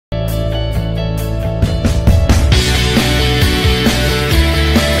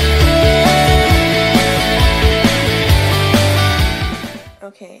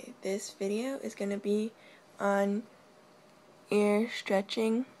this video is going to be on ear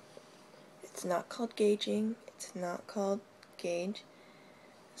stretching. It's not called gauging. It's not called gauge.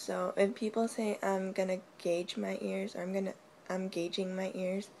 So if people say I'm going to gauge my ears or I'm gauging my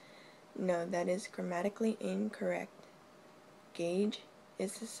ears, no, that is grammatically incorrect. Gauge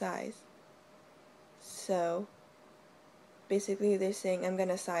is the size. So basically they're saying I'm going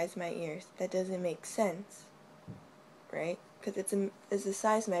to size my ears. That doesn't make sense, right? Because it's a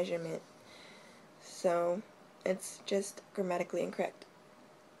size measurement. So it's just grammatically incorrect.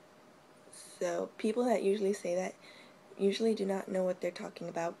 So people that usually say that usually do not know what they're talking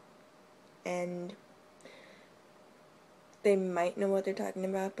about, and they might know what they're talking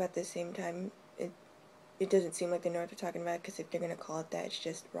about, but at the same time it doesn't seem like they know what they're talking about, because if they're going to call it that, it's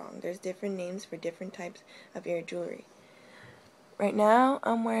just wrong. There's different names for different types of ear jewelry. Right now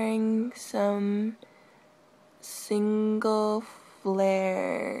I'm wearing some single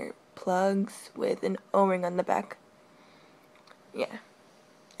flare plugs with an O-ring on the back. Yeah.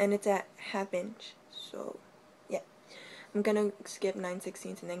 And it's at 1/2 inch. So, yeah. I'm gonna skip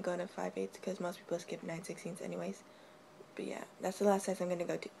 9/16 and then go to 5/8 because most people skip 9/16 anyways. But yeah, that's the last size I'm gonna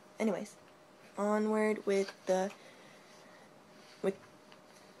go to. Anyways, onward with the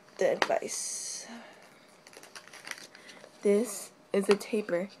advice. This is a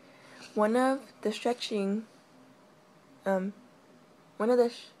taper. One of the stretching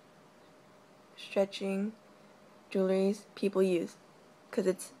jewelries people use, because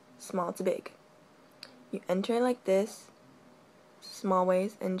it's small to big. You enter it like this, small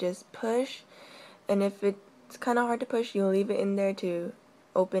ways, and just push, and if it's kind of hard to push, you'll leave it in there to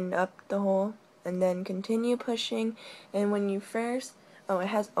open up the hole, and then continue pushing. And when you first, it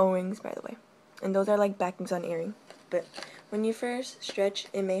has O-rings, by the way, and those are like backings on earring. But when you first stretch,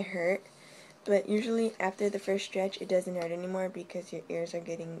 it may hurt, but usually after the first stretch it doesn't hurt anymore because your ears are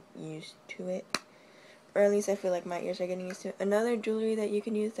getting used to it. Or at least I feel like my ears are getting used to it. Another jewelry that you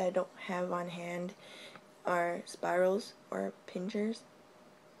can use that I don't have on hand are spirals or pinchers.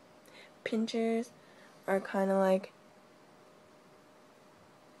 Pinchers are kind of like...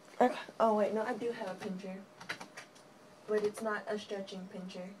 oh wait, no, I do have a pincher. But it's not a stretching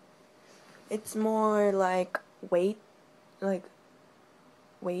pincher. It's more like weights.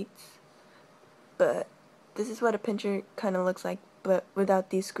 But this is what a pincher kind of looks like, but without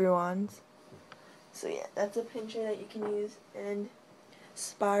these screw-ons. So yeah, that's a pincher that you can use. And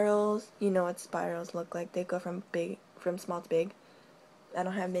spirals, you know what spirals look like. They go from small to big. I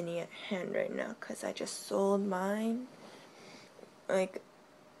don't have any at hand right now because I just sold mine like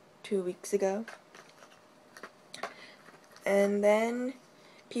 2 weeks ago. And then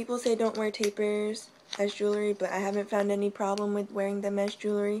people say don't wear tapers as jewelry, but I haven't found any problem with wearing them as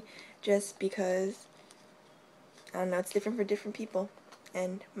jewelry, just because, I don't know, it's different for different people,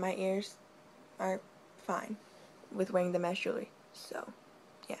 and my ears are fine with wearing them as jewelry. So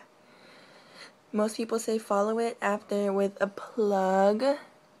yeah, most people say follow it after with a plug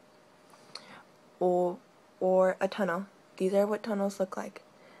or a tunnel. These are what tunnels look like.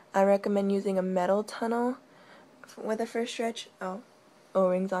 I recommend using a metal tunnel with a first stretch.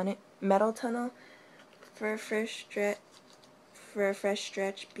 O-rings on it. Metal tunnel for a fresh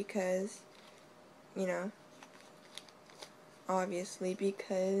stretch, because, you know, obviously,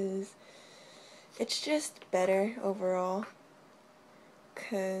 because it's just better overall.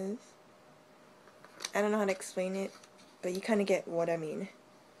 Because I don't know how to explain it, but you kind of get what I mean,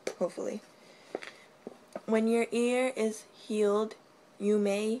 hopefully. When your ear is healed, you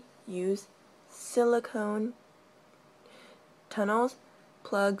may use silicone tunnels,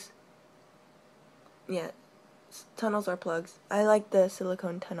 plugs. Yeah, tunnels or plugs. I like the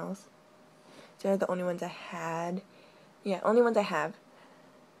silicone tunnels. They're the only ones I had. Yeah, only ones I've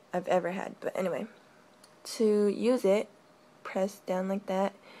ever had. But anyway, to use it, press down like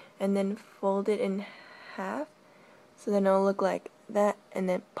that, and then fold it in half, so then it'll look like that, and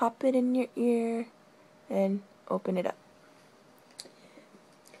then pop it in your ear, and open it up.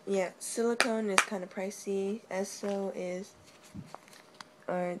 Yeah, silicone is kind of pricey, as so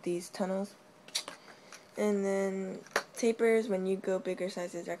are these tunnels. And then tapers, when you go bigger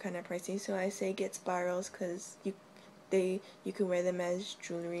sizes, are kind of pricey, so I say get spirals, because you can wear them as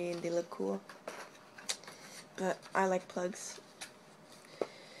jewelry and they look cool. But I like plugs.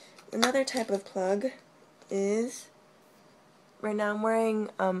 Another type of plug is, right now I'm wearing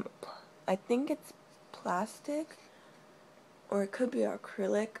I think it's plastic, or it could be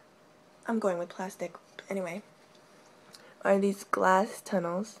acrylic. I'm going with plastic. Anyway, are these glass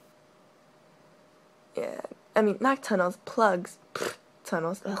tunnels. Yeah, I mean, not tunnels, plugs.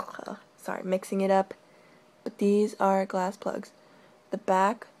 Tunnels. Ugh, sorry, mixing it up. But these are glass plugs. The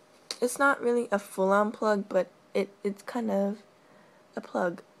back it's not really a full-on plug, but it's kind of a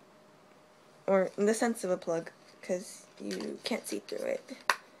plug, or in the sense of a plug, because you can't see through it.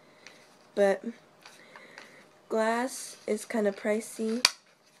 But glass is kind of pricey.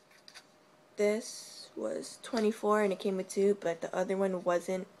 This was $24 and it came with 2, but the other one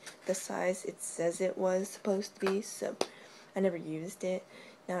wasn't the size it says it was supposed to be, so I never used it.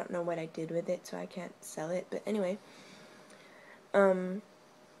 I don't know what I did with it, so I can't sell it. But anyway, do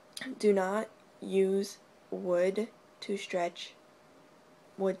not use wood to stretch,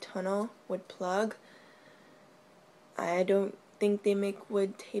 wood tunnel, wood plug. I don't think they make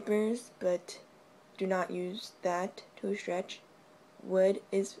wood tapers, but do not use that to stretch. Wood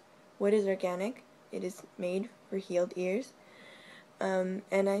is organic. It is made for healed ears. And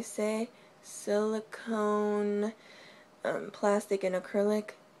I say silicone, plastic, and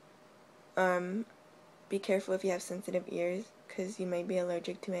acrylic. Be careful if you have sensitive ears, because you may be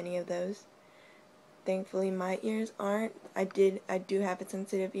allergic to any of those. Thankfully my ears aren't. I do have a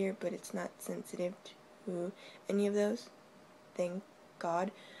sensitive ear, but it's not sensitive to any of those. Thank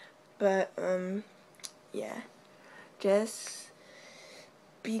God. But yeah. Just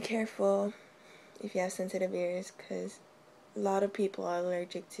be careful if you have sensitive ears, because a lot of people are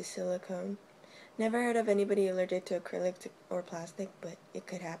allergic to silicone. Never heard of anybody allergic to acrylic or plastic, but it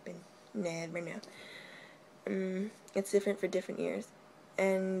could happen. Never know. It's different for different ears.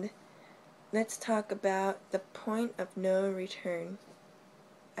 And let's talk about the point of no return.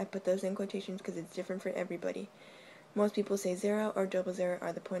 I put those in quotations because it's different for everybody. Most people say 0 or 00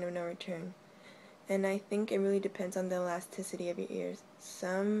 are the point of no return. And I think it really depends on the elasticity of your ears.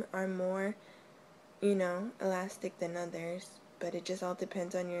 Some are more, elastic than others, but it just all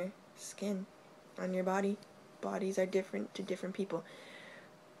depends on your skin, on your body. Bodies are different to different people.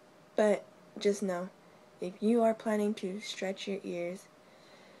 But just know, if you are planning to stretch your ears,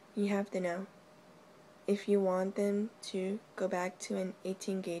 you have to know, if you want them to go back to an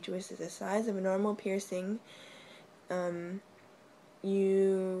 18 gauge, which is the size of a normal piercing,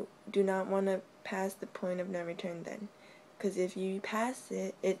 you do not want to pass the point of no return then. Because if you pass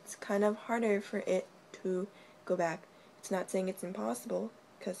it, it's kind of harder for it to go back. It's not saying it's impossible,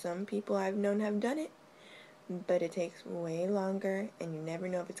 because some people I've known have done it, but it takes way longer, and you never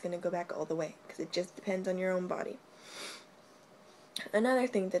know if it's going to go back all the way, because it just depends on your own body. Another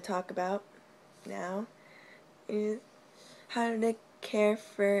thing to talk about now is how to care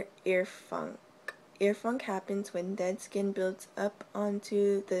for ear funk. Ear funk happens when dead skin builds up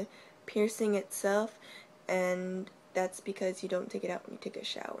onto the piercing itself, and that's because you don't take it out when you take a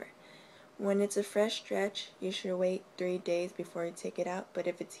shower. When it's a fresh stretch, you should wait 3 days before you take it out, but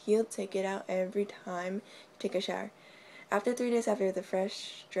if it's healed, take it out every time you take a shower. After 3 days after the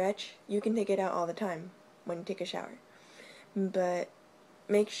fresh stretch, you can take it out all the time when you take a shower. But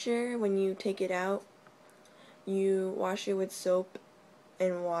make sure when you take it out, you wash it with soap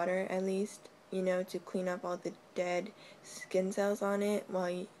and water at least, to clean up all the dead skin cells on it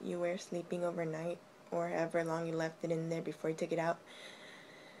while you were sleeping overnight, or however long you left it in there before you took it out.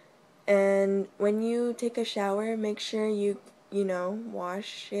 And when you take a shower, make sure you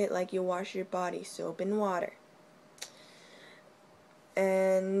wash it like you wash your body, soap and water.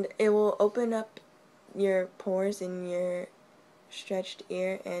 And it will open up your pores in your stretched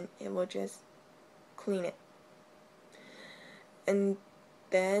ear, and it will just clean it. And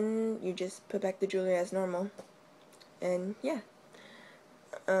then you just put back the jewelry as normal. And yeah.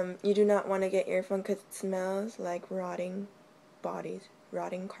 You do not want to get ear funk because it smells like rotting bodies,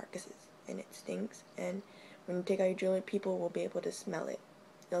 rotting carcasses, and it stinks. And when you take out your jewelry, people will be able to smell it.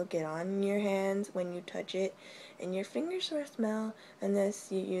 It'll get on your hands when you touch it, and your fingers will smell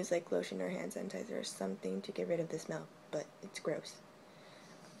unless you use like lotion or hand sanitizer or something to get rid of the smell, but it's gross.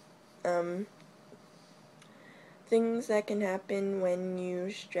 Things that can happen when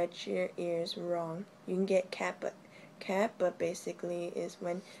you stretch your ears wrong. You can get cat butt. Cat butt basically is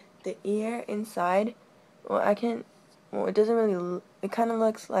when the ear inside, it doesn't really, it kind of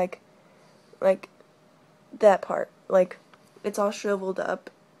looks like that part, like it's all shriveled up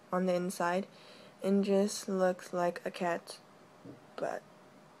on the inside and just looks like a cat's butt.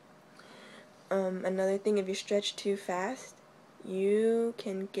 Another thing, if you stretch too fast, you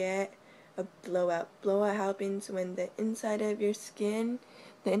can get a blowout. Blowout happens when the inside of your skin,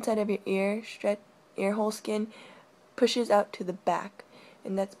 the inside of your ear hole skin pushes out to the back,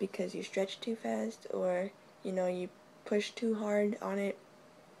 and that's because you stretch too fast, or you push too hard on it,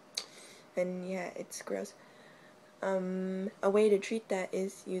 and yeah, it's gross. A way to treat that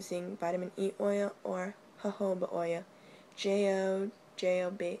is using vitamin E oil or jojoba oil.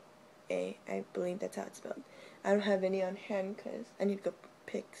 Jojoba, I believe that's how it's spelled. I don't have any on hand because I need to go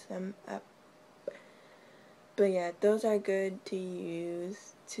pick some up. But yeah, those are good to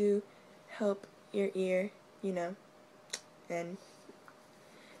use to help your ear, you know, and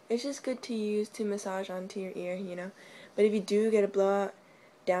it's just good to use to massage onto your ear, you know. But if you do get a blowout,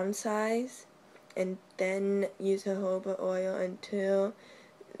 downsize and then use jojoba oil until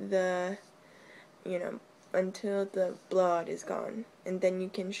the, you know, until the blowout is gone, and then you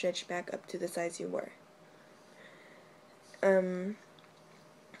can stretch back up to the size you were.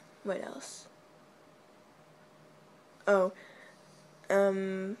 What else? Oh,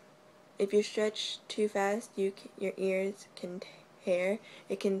 if you stretch too fast, your ears can tear.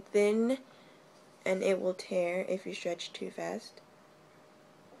 It can thin, and it will tear if you stretch too fast.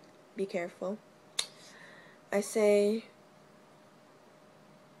 Be careful. I say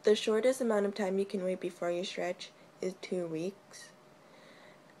the shortest amount of time you can wait before you stretch is 2 weeks.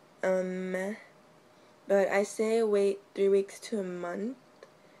 But I say wait 3 weeks to a month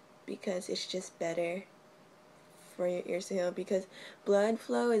because it's just better for your ears to heal, because blood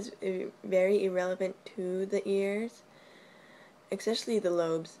flow is very irrelevant to the ears, especially the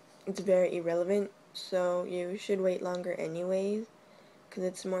lobes. It's very irrelevant, so you should wait longer anyways because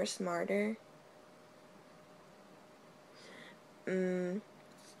it's more smarter.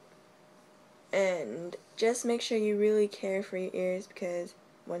 And just make sure you really care for your ears, because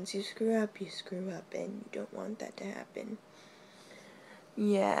once you screw up, and you don't want that to happen.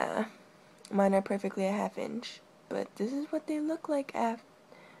 Yeah, mine are perfectly a 1/2 inch, but this is what they look like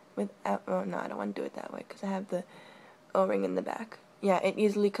without, oh no, I don't want to do it that way because I have the O-ring in the back. Yeah, it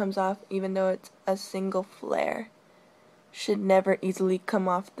easily comes off even though it's a single flare. Should never easily come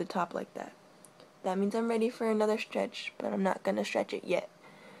off the top like that. That means I'm ready for another stretch, but I'm not gonna stretch it yet.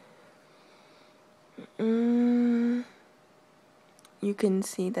 You can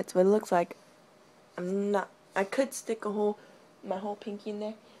see that's what it looks like. I could stick my whole pinky in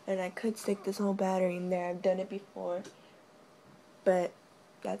there, and I could stick this whole battery in there. I've done it before, but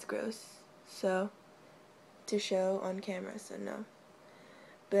that's gross. So, to show on camera, so no.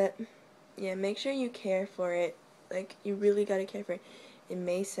 But, yeah, make sure you care for it. Like, you really gotta care for it. It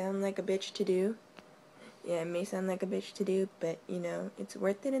may sound like a bitch to do. Yeah, it may sound like a bitch to do, but, you know, it's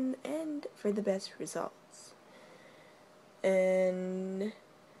worth it in the end for the best results. And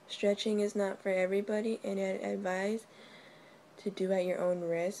stretching is not for everybody, and I advise to do at your own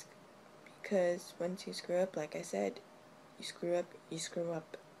risk, because once you screw up, like I said, you screw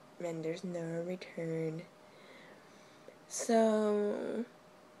up, and there's no return. So,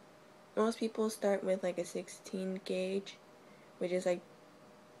 most people start with like a 16 gauge, which is like,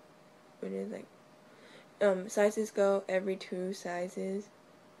 sizes go every 2 sizes.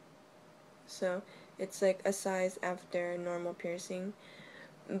 So, it's like a size after normal piercing.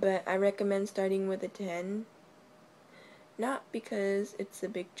 But I recommend starting with a 10. Not because it's a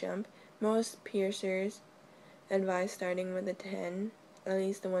big jump. Most piercers advise starting with a 10. At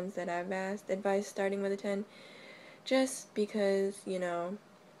least the ones that I've asked advise starting with a 10. Just because, you know,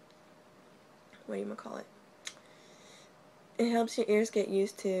 it helps your ears get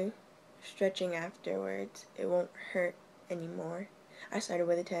used to stretching afterwards. It won't hurt anymore. I started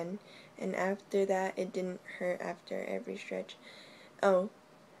with a 10, and after that it didn't hurt after every stretch. Oh,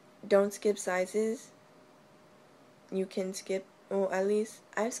 don't skip sizes. You can skip, well, at least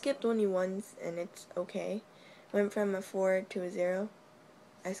I've skipped only once and it's okay. Went from a 4 to a 0.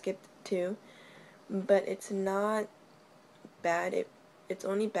 I skipped 2, but it's not bad. It's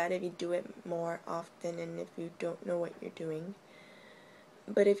only bad if you do it more often and if you don't know what you're doing.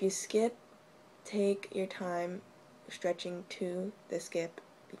 But if you skip, take your time stretching to the skip,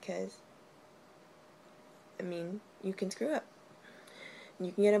 because, I mean, you can screw up.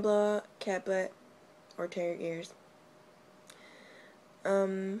 You can get a blowout, cat butt, or tear your ears.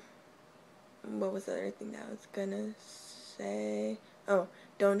 What was the other thing that I was gonna say? Oh,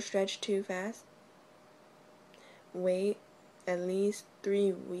 don't stretch too fast. Wait at least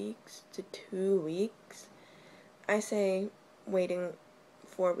 3 weeks to 2 weeks. I say waiting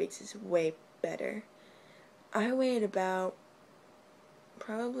 4 weeks is way better. I wait about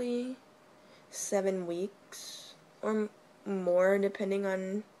probably 7 weeks or more, depending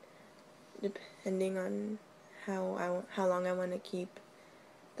on how long I want to keep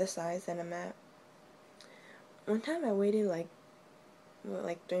the size that I'm at. One time I waited like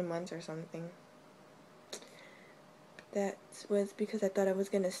 3 months or something. That was because I thought I was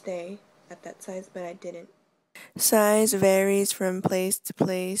gonna stay at that size, but I didn't. Size varies from place to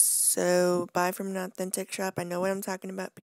place, so buy from an authentic shop. I know what I'm talking about.